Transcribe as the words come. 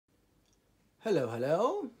Hello,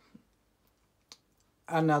 hello.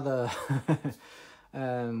 Another,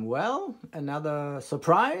 another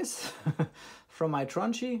surprise from my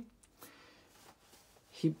TRONXY.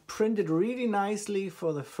 He printed really nicely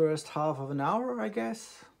for the first half of an hour, I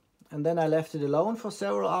guess. And then I left it alone for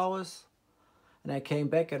several hours. And I came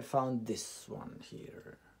back and found this one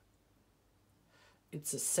here.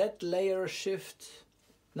 It's a set layer shift.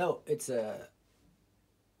 No, it's a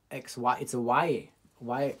XY, it's a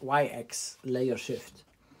YX layer shift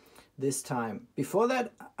this time. Before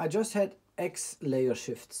that, I just had X layer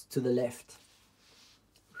shifts to the left,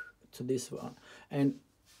 to this one. And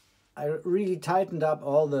I really tightened up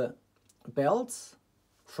all the belts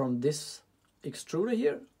from this extruder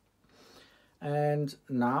here. And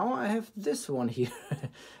now I have this one here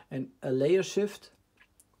and a layer shift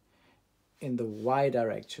in the Y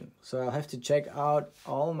direction. So I'll have to check out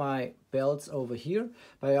all my belts over here.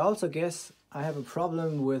 But I also guess I have a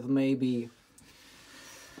problem with maybe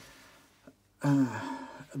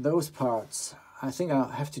those parts. I think I'll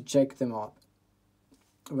have to check them out,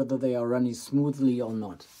 whether they are running smoothly or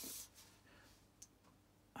not.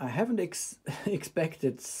 I haven't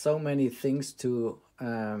expected so many things to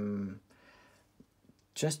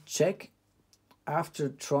just check. After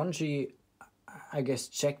TRONXY, I guess,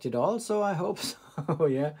 checked it all, so I hope so.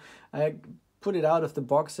 Yeah, I put it out of the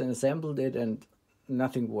box and assembled it and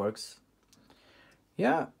nothing works.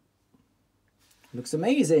 Yeah, looks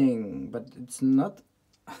amazing, but it's not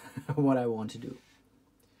what I want to do.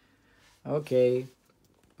 Okay,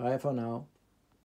 bye for now.